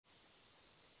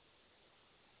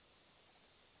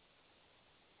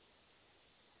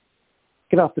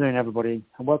Good afternoon, everybody,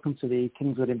 and welcome to the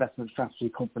Kingswood Investment Strategy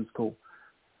Conference Call.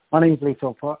 My name is Lee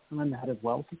Philpott, and I'm the Head of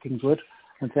Wealth at Kingswood,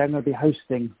 and today I'm going to be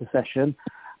hosting the session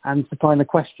and supplying the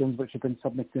questions which have been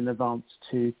submitted in advance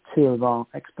to two of our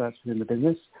experts within the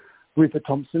business, Rupert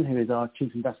Thompson, who is our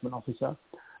Chief Investment Officer,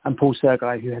 and Paul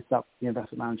Sergei, who heads up the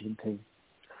investment management team.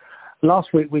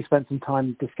 Last week, we spent some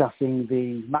time discussing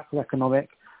the macroeconomic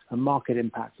and market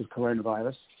impacts of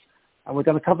coronavirus. And we're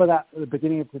going to cover that at the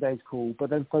beginning of today's call,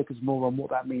 but then focus more on what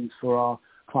that means for our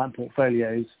client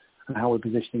portfolios and how we're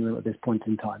positioning them at this point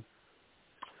in time.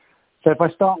 So if I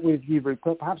start with you,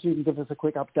 Rupert, perhaps you can give us a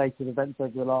quick update of events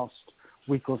over the last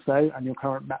week or so and your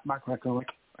current macroeconomic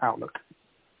outlook.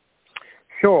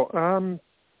 Sure.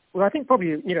 Well, I think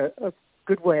probably, a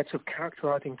good way of sort of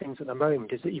characterizing things at the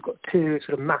moment is that you've got two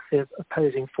sort of massive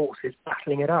opposing forces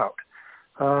battling it out.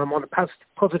 On the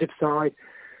positive side,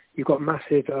 you've got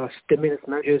massive stimulus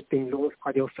measures being launched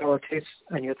by the authorities,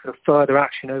 and you had sort of further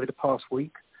action over the past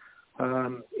week.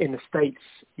 In the States,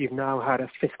 you've now had a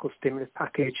fiscal stimulus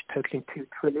package totaling $2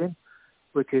 trillion,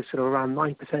 which is sort of around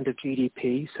 9% of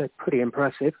GDP, so pretty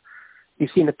impressive.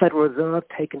 You've seen the Federal Reserve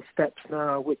taking steps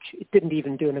now, which it didn't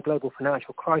even do in the global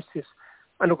financial crisis.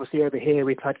 And obviously over here,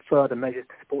 we've had further measures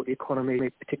to support the economy,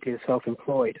 particularly the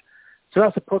self-employed. So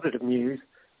that's the positive news.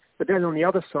 But then on the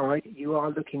other side, you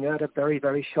are looking at a very,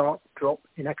 very sharp drop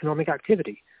in economic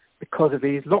activity because of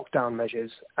these lockdown measures.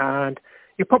 And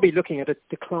you're probably looking at a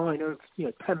decline of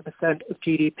 10% of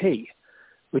GDP,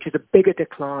 which is a bigger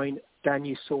decline than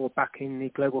you saw back in the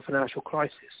global financial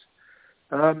crisis.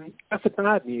 That's the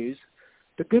bad news.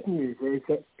 The good news is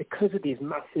that because of these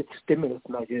massive stimulus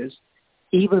measures,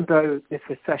 even though this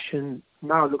recession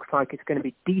now looks like it's going to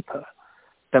be deeper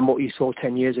than what you saw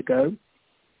 10 years ago,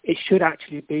 it should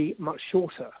actually be much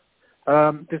shorter.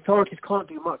 The authorities can't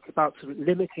do much about sort of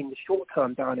limiting the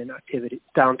short-term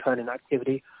downturn in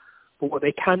activity, but what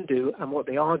they can do and what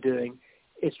they are doing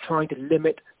is trying to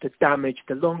limit the damage,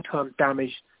 the long-term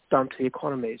damage done to the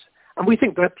economies. And we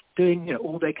think they're doing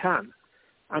all they can.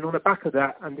 And on the back of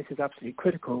that, and this is absolutely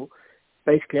critical,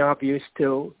 basically our view is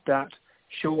still that,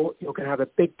 sure, you're going to have a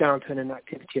big downturn in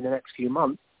activity in the next few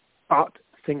months, but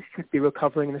things should be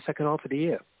recovering in the second half of the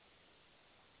year.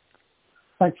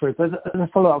 Thanks, Rupert. As a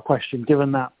follow-up question,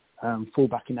 given that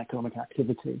fallback in economic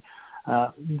activity,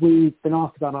 we've been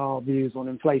asked about our views on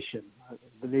inflation.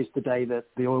 The news today that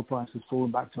the oil price has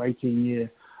fallen back to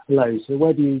 18-year lows. So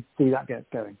where do you see that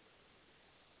going?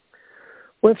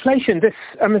 Well, inflation,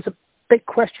 it's a big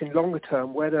question longer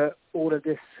term, whether all of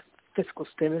this fiscal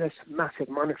stimulus, massive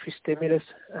monetary stimulus,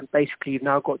 and basically you've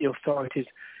now got the authorities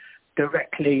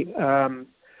directly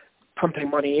pumping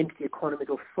money into the economy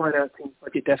or financing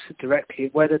budget deficit directly,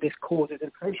 whether this causes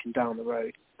inflation down the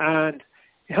road. And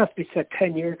it has to be said,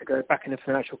 10 years ago, back in the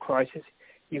financial crisis,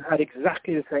 you had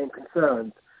exactly the same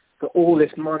concerns, that all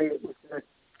this money was going to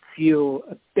fuel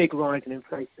a big rise in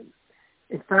inflation.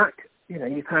 In fact,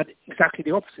 you've had exactly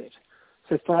the opposite.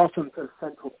 So far from the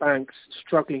central banks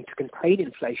struggling to contain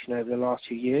inflation over the last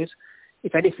few years,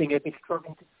 if anything, they've been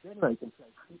struggling to generate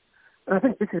inflation. And I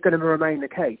think this is going to remain the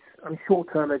case. Short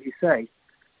term, as you say,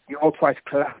 the oil price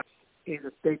collapse is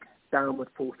a big downward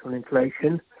force on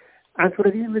inflation. And sort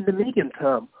of even in the medium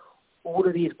term, all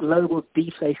of these global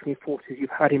deflationary forces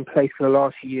you've had in place for the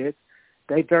last few years,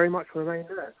 they very much remain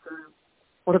there. So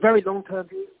on a very long-term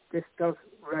view, this does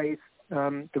raise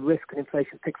the risk that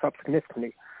inflation picks up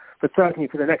significantly. But certainly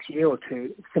for the next year or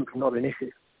two, it's simply not an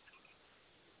issue.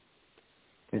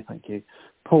 Okay, thank you.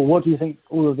 Paul, what do you think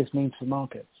all of this means for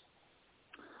markets?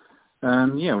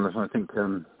 I think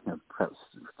perhaps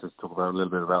just talk about a little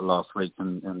bit about last week,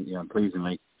 and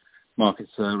pleasingly,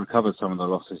 markets recovered some of the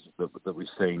losses that we've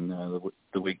seen.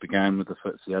 The week began with the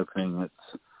FTSE opening at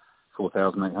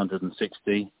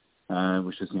 4,860,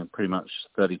 which is pretty much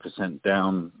 30%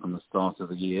 down from the start of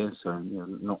the year. So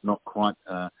not quite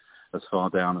as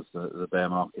far down as the bear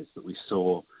markets that we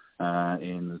saw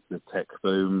in the tech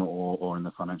boom or in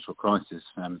the financial crisis.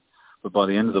 But by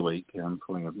the end of the week,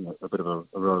 following a bit of a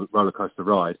roller coaster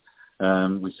ride,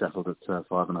 we settled at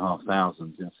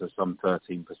 5,500, so some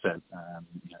 13%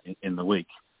 in the week.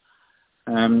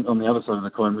 On the other side of the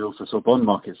coin, we also saw bond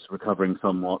markets recovering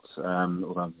somewhat,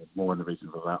 although more in the region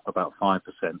of about 5%,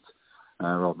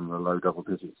 rather than the low double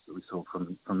digits that we saw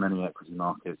from many equity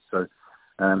markets. So,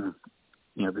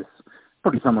 this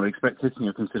probably somewhat expected,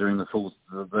 considering the falls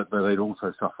that they'd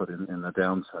also suffered in the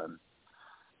downturn.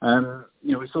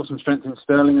 We saw some strength in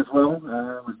sterling as well,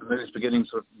 with the moves beginning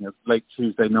late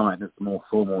Tuesday night as the more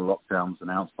formal lockdowns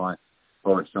announced by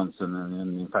Boris Johnson,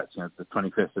 and in fact, the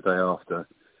 25th, the day after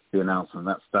the announcement,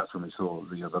 that's when we saw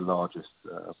the largest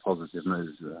positive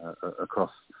moves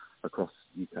across across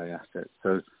UK assets.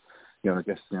 So, I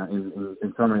guess,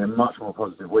 in summary, a much more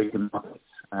positive week in markets.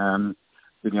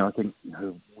 I think,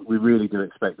 we really do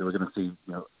expect that we're going to see,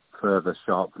 further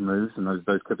sharp moves, and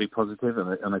those could be positive,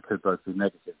 and they could both be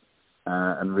negative.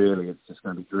 And really, it's just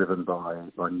going to be driven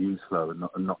by news flow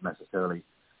and not necessarily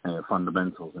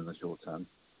fundamentals in the short term.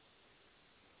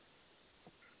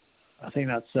 I think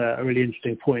that's a really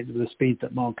interesting point, with the speed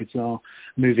that markets are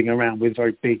moving around with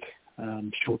very big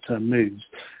short-term moves.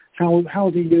 How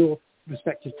do your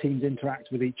respective teams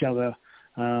interact with each other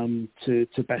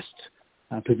to best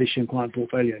position client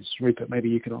portfolios? Rupert, maybe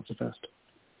you can answer first.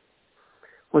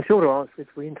 Well, short answer is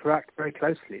we interact very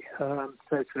closely. So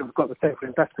we've got the central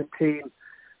investment team.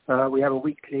 We have a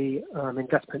weekly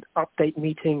investment update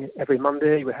meeting every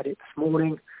Monday. We had it this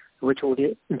morning, which all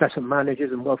the investment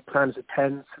managers and wealth planners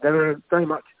attend. So they're very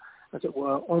much, as it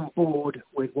were, on board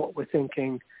with what we're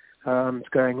thinking is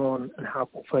going on and how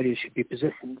portfolios should be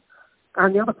positioned.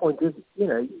 And the other point is,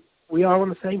 we are on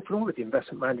the same floor with the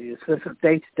investment managers, so sort of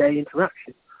day-to-day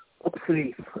interaction.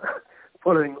 Obviously,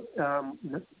 following,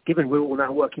 given we're all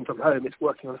now working from home, it's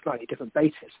working on a slightly different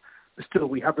basis. But still,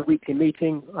 we have the weekly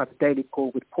meeting, I have a daily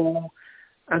call with Paul,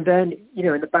 and then,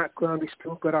 in the background, we've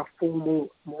still got our more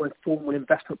informal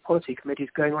investment policy committees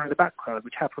going on in the background,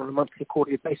 which happen on a monthly,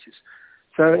 quarterly basis.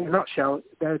 So, in a nutshell,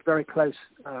 there's a very close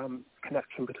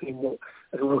connection between what,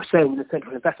 as we were saying, the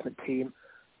central investment team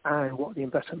and what the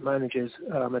investment managers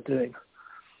are doing.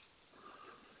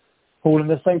 Paul, and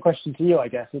the same question to you, I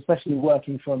guess, especially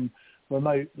working from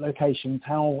remote locations.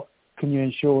 How can you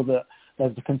ensure that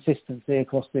there's a consistency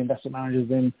across the investment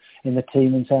managers in the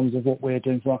team in terms of what we're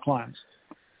doing for our clients?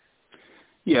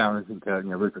 Yeah, I think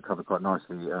Rupert covered quite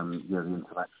nicely the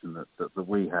interaction that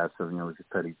we have. So it's a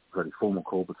fairly formal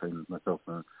call between myself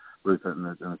and Rupert and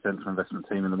the central investment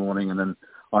team in the morning, and then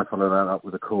I follow that up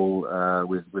with a call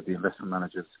with the investment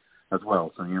managers as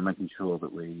well. So making sure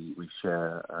that we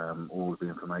share all of the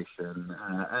information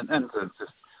and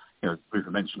just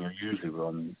Rupert mentioned usually we're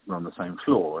on the same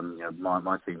floor, and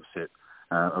my team sit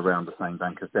around the same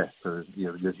banker's desk. So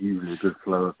there's usually a good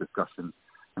flow of discussion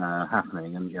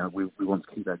happening, and we want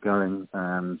to keep that going.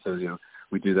 So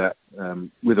we do that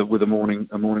with a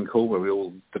morning call where we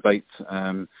all debate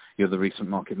the recent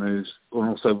market moves, and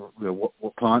also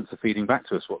what clients are feeding back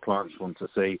to us, what clients want to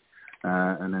see,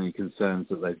 and any concerns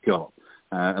that they've got,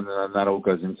 and then that all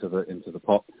goes into the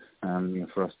pot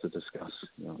for us to discuss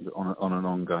on an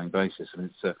ongoing basis. And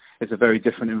it's a very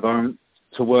different environment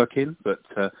to work in, but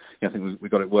I think we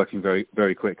got it working very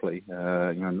very quickly,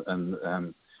 and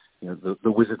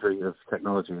the wizardry of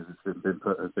technology has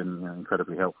been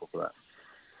incredibly helpful for that.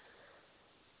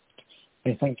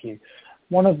 Okay, thank you.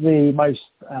 One of the most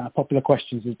popular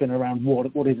questions has been around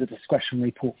what is a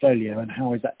discretionary portfolio and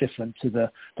how is that different to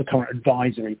the current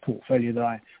advisory portfolio that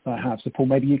I have. So Paul,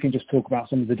 maybe you can just talk about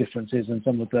some of the differences and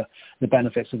some of the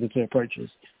benefits of the two approaches.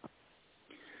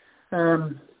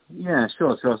 Yeah,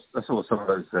 sure. So I saw some of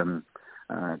those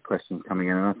questions coming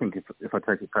in, and I think if I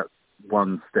take it perhaps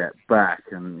one step back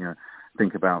and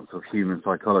think about sort of human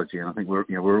psychology, and I think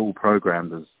we're all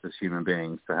programmed as human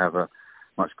beings to have a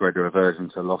much greater aversion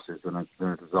to losses than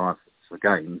a desire for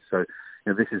gains. So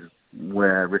this is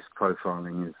where risk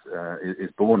profiling is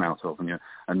born out of,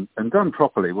 and done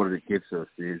properly, what it gives us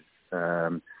is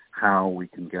how we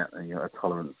can get a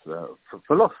tolerance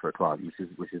for loss for a client,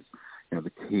 which is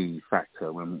the key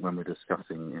factor when we're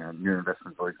discussing new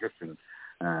investments or existing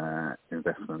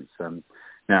investments.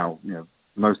 Now,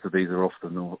 most of these are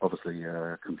often obviously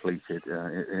completed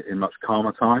in much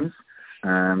calmer times,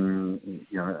 and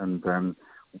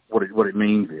what it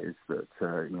means is that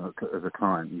as a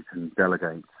client you can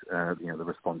delegate the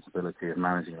responsibility of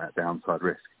managing that downside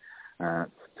risk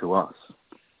to us.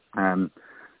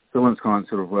 So once clients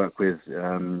sort of work with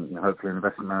hopefully an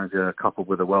investment manager coupled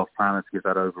with a wealth planner to give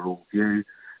that overall view,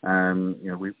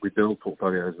 we build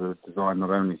portfolios that are designed not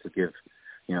only to give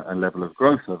a level of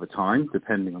growth over time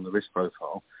depending on the risk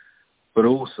profile, but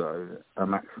also a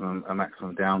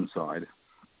maximum downside.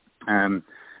 I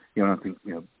think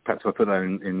perhaps if I put that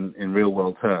in real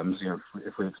world terms,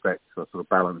 if we expect a sort of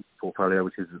balanced portfolio,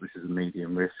 which is a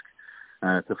medium risk,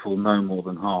 to fall no more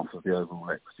than half of the overall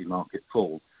equity market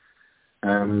fall.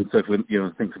 So if we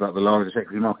think about the largest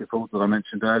equity market falls that I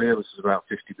mentioned earlier, which is about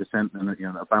 50%, and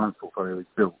a balanced portfolio is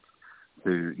built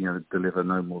to deliver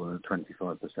no more than a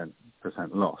 25%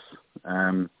 loss.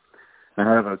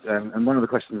 However, and one of the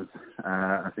questions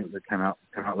I think that came out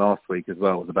last week as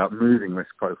well was about moving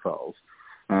risk profiles.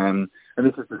 And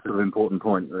this is the sort of important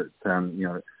point that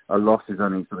a loss is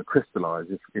only sort of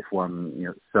crystallised if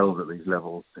one sells at these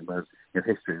levels. Whereas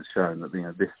history has shown that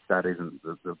that isn't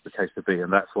the case to be,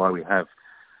 and that's why we have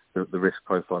the risk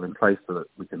profile in place so that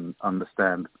we can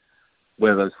understand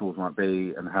where those falls might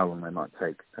be and how long they might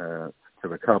take to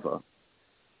recover.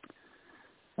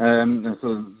 And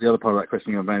so the other part of that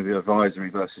question, maybe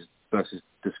advisory versus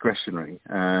discretionary.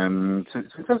 So in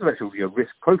terms of actual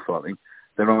risk profiling,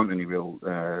 there aren't any real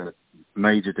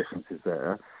major differences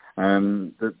there.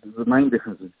 The main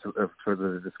difference for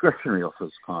the discretionary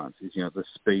offers clients is the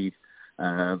speed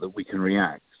that we can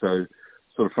react. So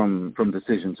sort of from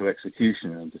decision to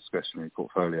execution in a discretionary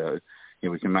portfolio,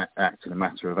 we can act in a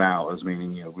matter of hours,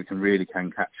 meaning we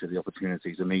can capture the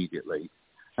opportunities immediately.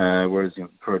 Whereas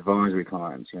for advisory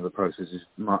clients, the process is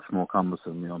much more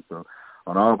cumbersome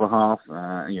on our behalf,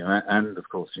 and of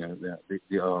course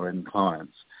the RN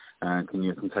clients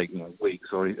can take weeks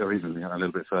or even a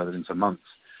little bit further into months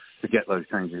to get those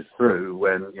changes through.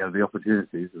 When the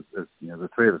opportunities, as the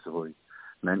three of us have already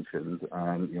mentioned,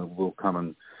 will come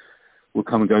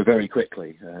and go very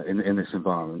quickly in this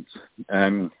environment.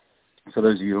 So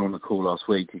those of you who were on the call last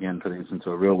week, again putting this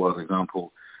into a real world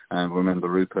example, remember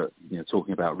Rupert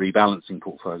talking about rebalancing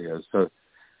portfolios. So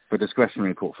for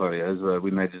discretionary portfolios, we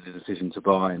made the decision to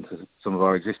buy into some of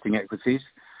our existing equities,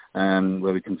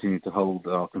 where we continue to hold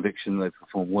our conviction they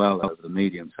perform well over the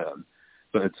medium term,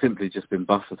 but had simply just been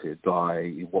buffeted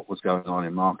by what was going on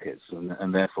in markets,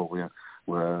 and therefore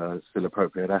were still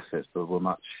appropriate assets, but were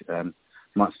much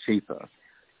cheaper.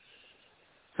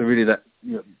 So really, that's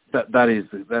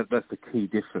the key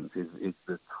difference is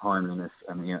the timeliness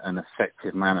and an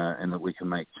effective manner in that we can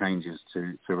make changes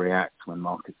to react when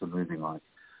markets are moving like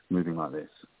this.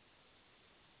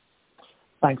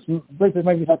 Thanks. Rupert,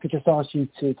 maybe if I could just ask you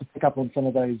to pick up on some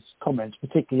of those comments,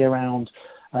 particularly around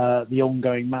the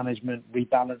ongoing management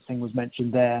rebalancing was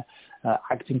mentioned there,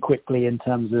 acting quickly in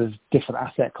terms of different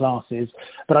asset classes.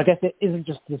 But I guess it isn't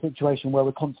just the situation where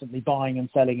we're constantly buying and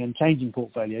selling and changing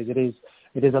portfolios.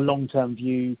 It is a long-term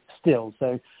view still.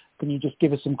 So can you just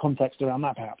give us some context around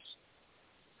that, perhaps?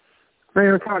 No,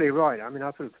 you're entirely right. I mean,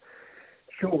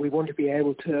 sure, we want to be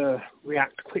able to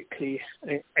react quickly,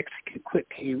 execute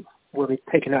quickly when we've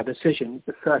taken our decision,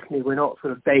 but certainly we're not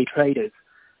sort of day traders,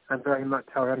 and very much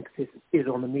our emphasis is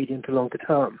on the medium to longer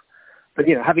term. But,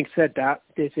 having said that,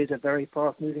 this is a very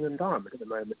fast-moving environment at the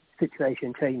moment. The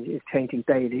situation is changing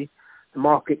daily. The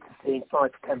markets are seeing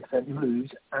 5 to 10%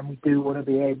 moves, and we do want to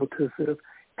be able to sort of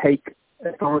take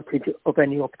advantage of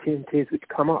any opportunities which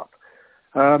come up.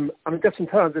 I mean, just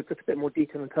a bit more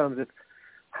detail in terms of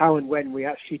how and when we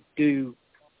actually do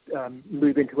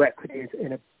move into equities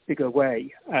in a bigger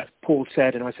way. As Paul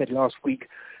said, and I said last week,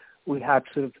 we had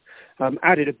sort of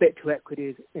added a bit to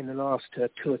equities in the last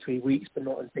 2 or 3 weeks, but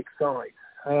not in big size.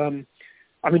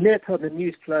 I mean, near term, the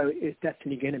news flow is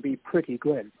definitely going to be pretty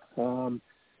grim.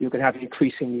 You're going to have you're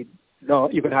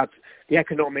going to have the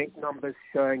economic numbers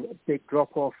showing a big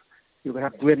drop-off. You're going to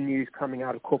have grim news coming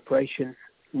out of corporations,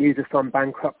 news of some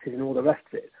bankruptcies and all the rest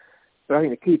of it. But I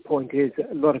think the key point is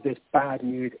that a lot of this bad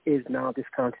news is now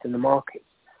discounted in the markets.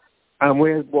 And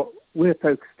what we're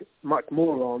focused much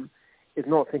more on is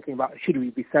not thinking about should we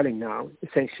be selling now.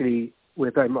 Essentially,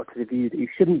 we're very much of the view that you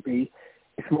shouldn't be.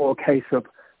 It's more a case of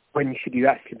when should you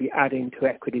actually be adding to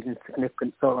equities in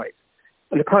significant size.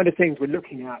 And the kind of things we're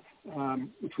looking at,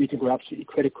 which we think are absolutely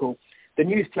critical, the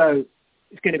news flow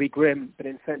is going to be grim, but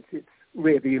in a sense it's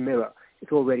rear view mirror.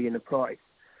 It's already in the price.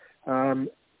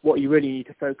 What you really need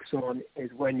to focus on is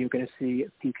when you're going to see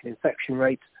a peak in infection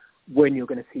rates, when you're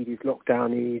going to see these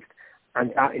lockdown eased,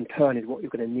 and that in turn is what you're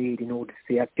going to need in order to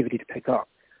see activity to pick up.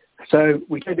 So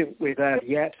we don't think we're there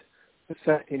yet, but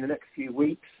certainly in the next few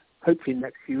weeks, hopefully in the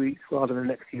next few weeks rather than the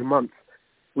next few months,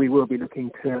 we will be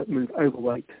looking to move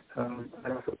overweight. And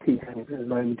our sort of key thing at the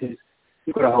moment is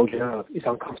you've got to hold your nerve. It's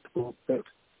uncomfortable, but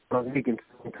on a medium to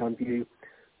long-term view,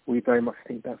 we very much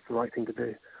think that's the right thing to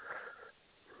do.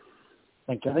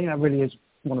 Thank you. I think that really is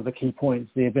one of the key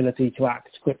points, the ability to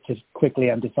act quickly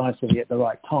and decisively at the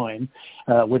right time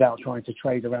without trying to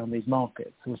trade around these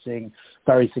markets. We're seeing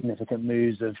very significant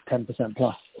moves of 10%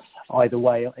 plus either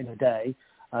way in a day.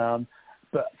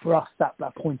 But for us, that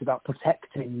point about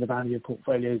protecting the value of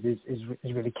portfolios is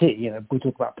really key. We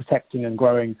talk about protecting and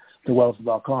growing the wealth of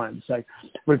our clients. So,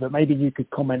 Rupert, maybe you could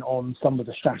comment on some of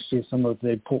the strategies, some of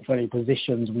the portfolio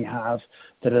positions we have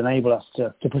that enable us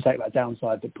to protect that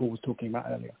downside that Paul was talking about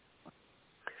earlier.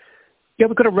 Yeah,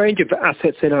 we've got a range of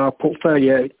assets in our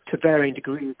portfolio to varying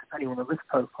degrees depending on the risk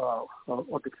profile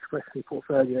of the discretionary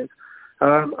portfolios.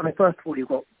 I mean, first of all, you've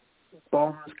got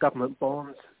bonds, government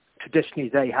bonds. Traditionally,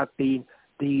 they have been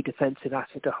the defensive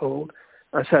asset to hold.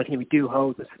 And certainly, we do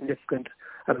hold a significant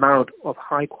amount of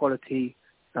high-quality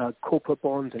corporate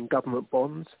bonds and government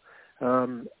bonds.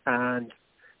 And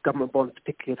government bonds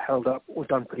particularly have held up or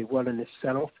done pretty well in this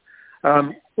sell-off.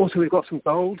 Also, we've got some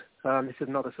gold. This is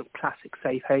another sort of classic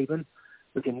safe haven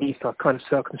within these kind of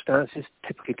circumstances.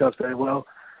 Typically does very well.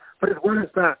 But as well as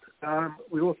that,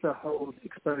 we also hold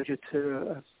exposure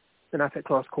to an asset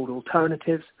class called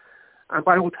alternatives. And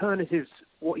by alternatives,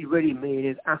 what you really mean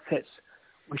is assets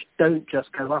which don't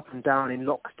just go up and down in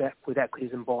lockstep with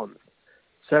equities and bonds.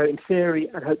 So in theory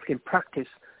and hopefully in practice,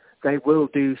 they will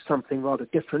do something rather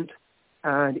different.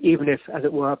 And even if, as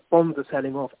it were, bonds are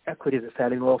selling off, equities are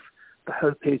selling off, the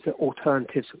hope is that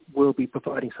alternatives will be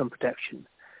providing some protection.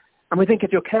 And we think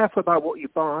if you're careful about what you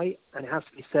buy, and it has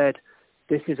to be said,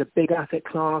 this is a big asset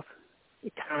class,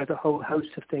 it carries a whole host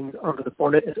of things under the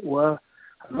bonnet, as it were.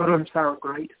 A lot of them sound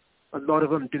great. A lot of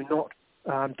them do not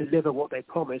deliver what they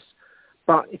promise.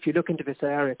 But if you look into this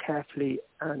area carefully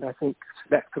and I think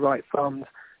select the right funds,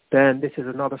 then this is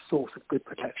another source of good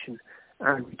protection.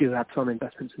 And we do have some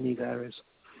investments in these areas.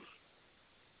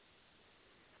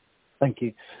 Thank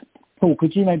you. Paul,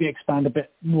 could you maybe expand a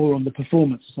bit more on the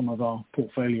performance of some of our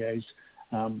portfolios?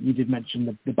 You did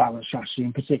mention the balance strategy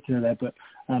in particular there, but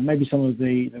maybe some of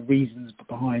the reasons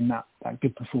behind that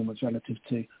good performance relative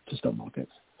to stock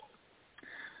markets.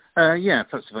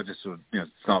 First of all, just sort of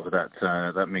start with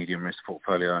that medium risk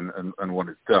portfolio and what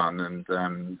it's done.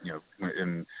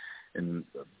 And in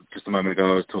just a moment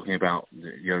ago, I was talking about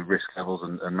risk levels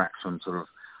and maximum sort of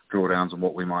drawdowns and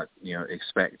what we might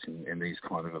expect in these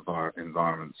kind of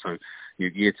environments. So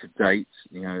year to date,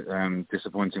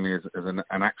 disappointingly as an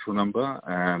actual number,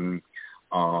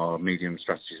 our medium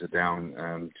strategies are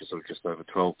down just over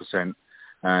 12%.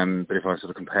 But if I sort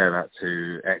of compare that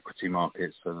to equity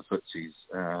markets, so the FTSE's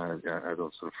as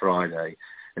of sort of Friday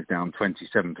is down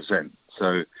 27%.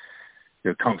 So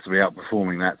comfortably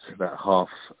outperforming that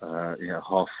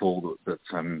half fall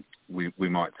that we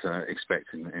might expect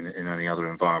in any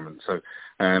other environment. So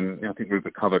I think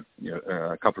Rupert covered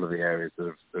a couple of the areas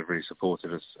that have really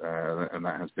supported us, and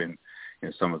that has been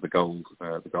some of the gold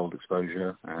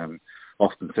exposure,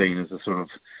 often seen as a sort of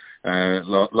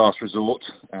last resort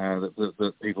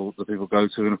that people go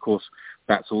to, and of course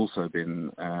that's also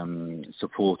been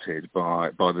supported by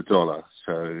the dollar.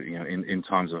 So in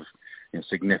times of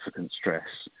significant stress,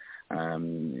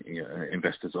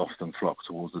 investors often flock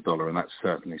towards the dollar, and that's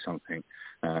certainly something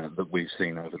that we've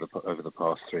seen over the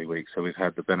past 3 weeks. So we've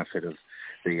had the benefit of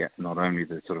not only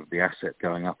the sort of the asset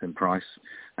going up in price,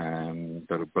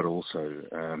 but also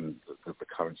the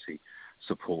currency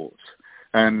support.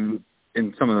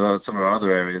 In some of our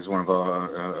other areas, one of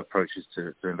our approaches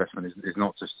to investment is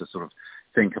not just to sort of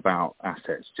think about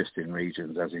assets just in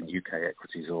regions, as in UK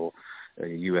equities or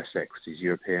US equities,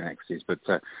 European equities, but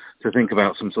to think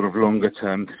about some sort of longer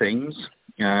term themes,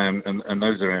 and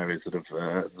those are areas that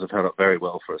have held up very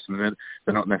well for us. And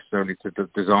they're not necessarily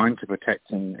designed to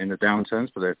protect in the downturns,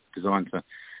 but they're designed to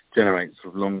generate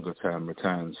sort of longer term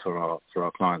returns for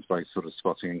our clients by sort of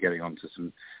spotting and getting onto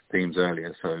some themes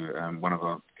earlier. So one of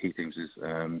our key themes is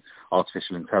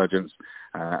artificial intelligence,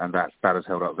 and that has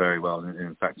held up very well. And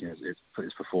in fact,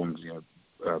 it's performed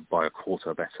by a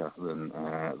quarter better than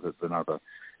other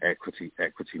equity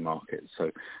markets. So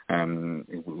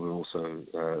we also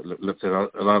looked at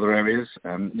other areas.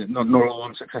 Not all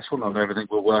unsuccessful. Not everything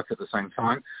will work at the same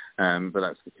time, but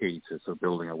that's the key to sort of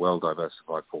building a well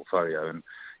diversified portfolio. And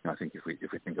I think if we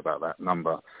think about that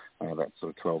number, that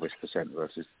sort of 12-ish%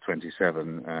 versus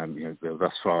 27%,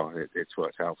 thus far it's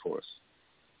worked out for us.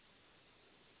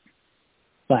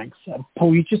 Thanks.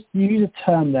 Paul, you used a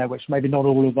term there which maybe not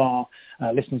all of our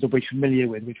listeners will be familiar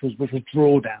with, which was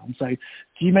drawdown. So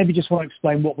do you maybe just want to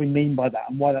explain what we mean by that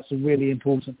and why that's a really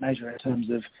important measure in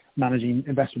terms of managing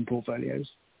investment portfolios?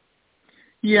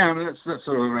 Yeah, I mean, that's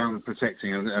sort of around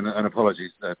protecting, and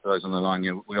apologies for those on the line.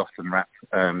 We often wrap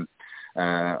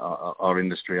our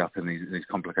industry up in these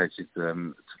complicated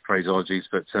phraseologies,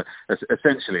 but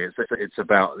essentially it's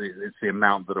the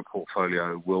amount that a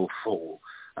portfolio will fall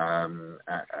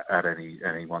at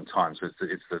any one time. So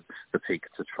it's the peak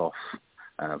to trough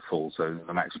fall, so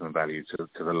the maximum value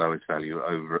to the lowest value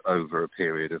over a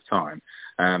period of time,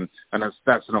 and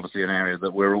that's obviously an area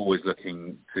that we're always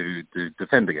looking to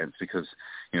defend against, because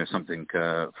something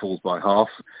falls by half,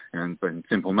 but in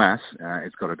simple maths,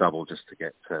 it's got to double just to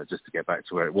get back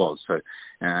to where it was. So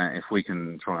if we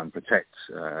can try and protect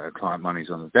client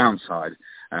monies on the downside,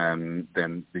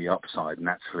 then the upside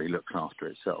naturally looks after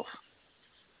itself.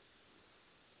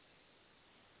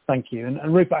 Thank you.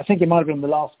 And Rupert, I think it might have been on the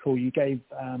last call you gave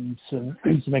some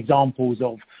examples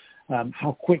of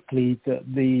how quickly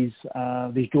these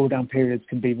drawdown periods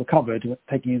can be recovered,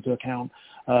 taking into account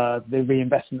the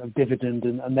reinvestment of dividend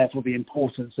and therefore the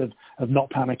importance of not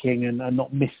panicking and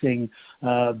not missing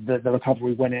the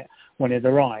recovery when it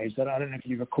arrives. And I don't know if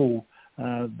you recall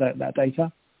that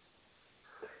data?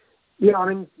 Yeah, I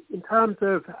mean, in terms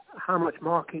of how much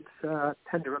markets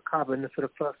tend to recover in the sort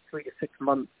of first 3 to 6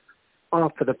 months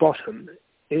after the bottom,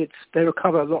 they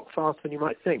recover a lot faster than you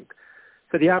might think.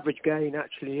 So the average gain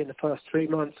actually in the first 3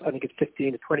 months, I think it's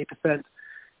 15 to 20%.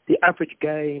 The average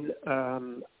gain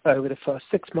over the first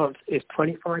 6 months is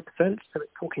 25%. So we're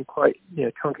talking quite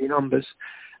chunky numbers.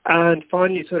 And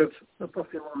finally, sort of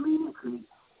possibly more meaningfully,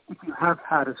 if you have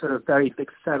had a sort of very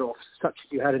big sell-off, such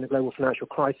as you had in the global financial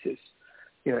crisis,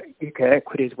 UK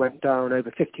equities went down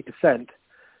over 50%.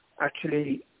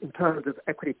 Actually, in terms of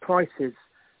equity prices,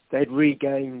 they'd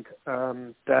regained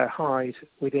their highs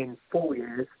within 4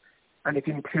 years. And if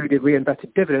you included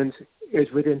reinvested dividends, it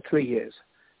was within 3 years.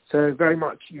 So very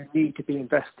much you need to be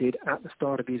invested at the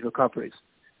start of these recoveries,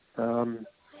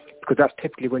 because that's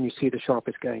typically when you see the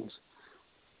sharpest gains.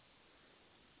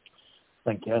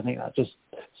 Thank you. I think that just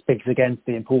speaks against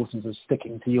the importance of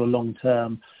sticking to your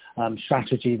long-term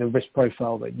strategy, the risk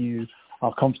profile that you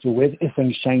are comfortable with. If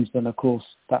things change, then of course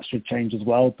that should change as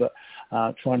well, but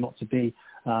try not to be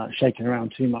shaken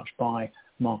around too much by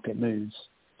market moves.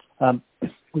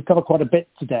 We've covered quite a bit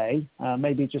today.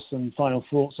 Maybe just some final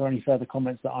thoughts or any further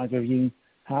comments that either of you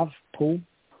have. Paul?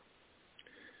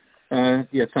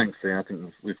 Yeah, thanks. Yeah, I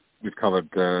think we've covered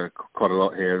quite a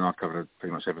lot here, and I've covered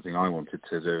pretty much everything I wanted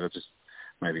to do. I'll just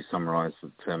maybe summarise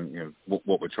that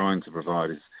what we're trying to provide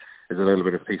is a little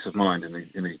bit of peace of mind in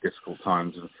these difficult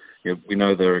times. We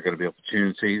know there are going to be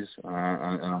opportunities,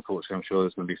 and unfortunately, I'm sure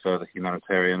there's going to be further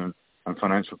humanitarian and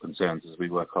financial concerns as we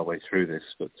work our way through this.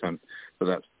 But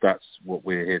that's what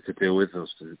we're here to deal with,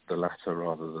 the latter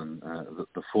rather than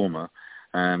the former.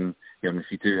 If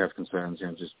you do have concerns,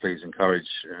 just please encourage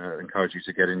you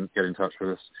to get in touch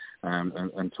with us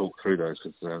and talk through those,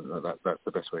 because that's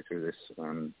the best way through this,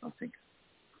 I think.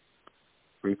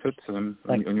 Rupert,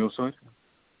 on your side?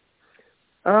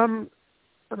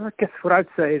 I guess what I'd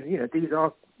say is, these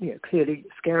are clearly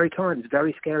scary times,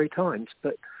 very scary times,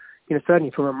 but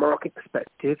certainly from a market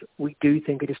perspective, we do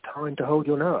think it is time to hold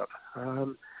your nerve.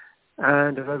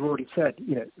 And as I've already said,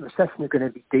 the recession is going to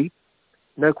be deep,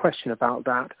 no question about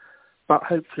that. But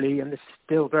hopefully, and this is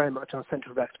still very much our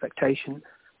centre of expectation,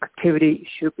 activity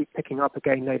should be picking up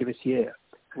again later this year.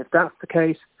 And if that's the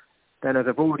case, then as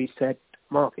I've already said,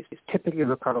 markets is typically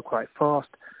recover quite fast.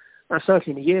 And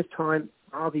certainly in a year's time,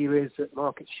 our view is that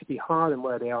markets should be higher than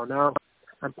where they are now,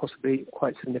 and possibly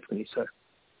quite significantly so.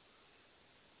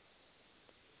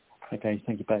 Okay,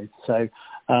 thank you both. So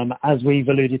as we've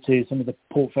alluded to, some of the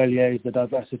portfolios, the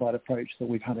diversified approach that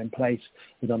we've had in place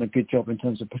has done a good job in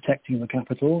terms of protecting the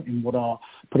capital in what are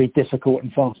pretty difficult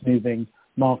and fast-moving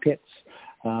markets.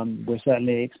 We're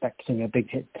certainly expecting a big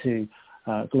hit to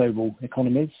global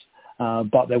economies,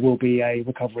 but there will be a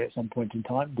recovery at some point in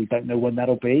time. We don't know when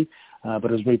that'll be,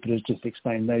 but as Rupert has just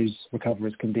explained, those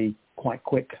recoveries can be quite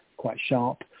quick, quite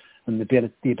sharp, and the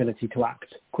ability to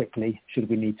act quickly, should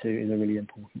we need to, is a really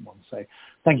important one. So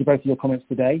thank you both for your comments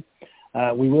today.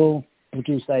 We will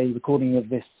produce a recording of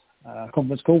this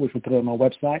conference call, which we'll put on our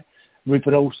website.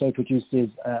 Rupert also produces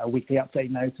a weekly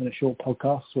update note and a short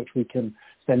podcast, which we can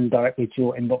send directly to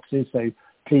your inboxes. So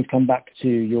please come back to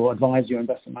your advisor, your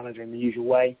investment manager in the usual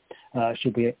way,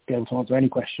 should we be able to answer any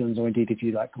questions, or indeed if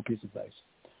you'd like copies of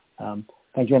those.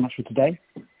 Thank you very much for today,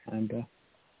 and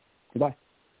goodbye.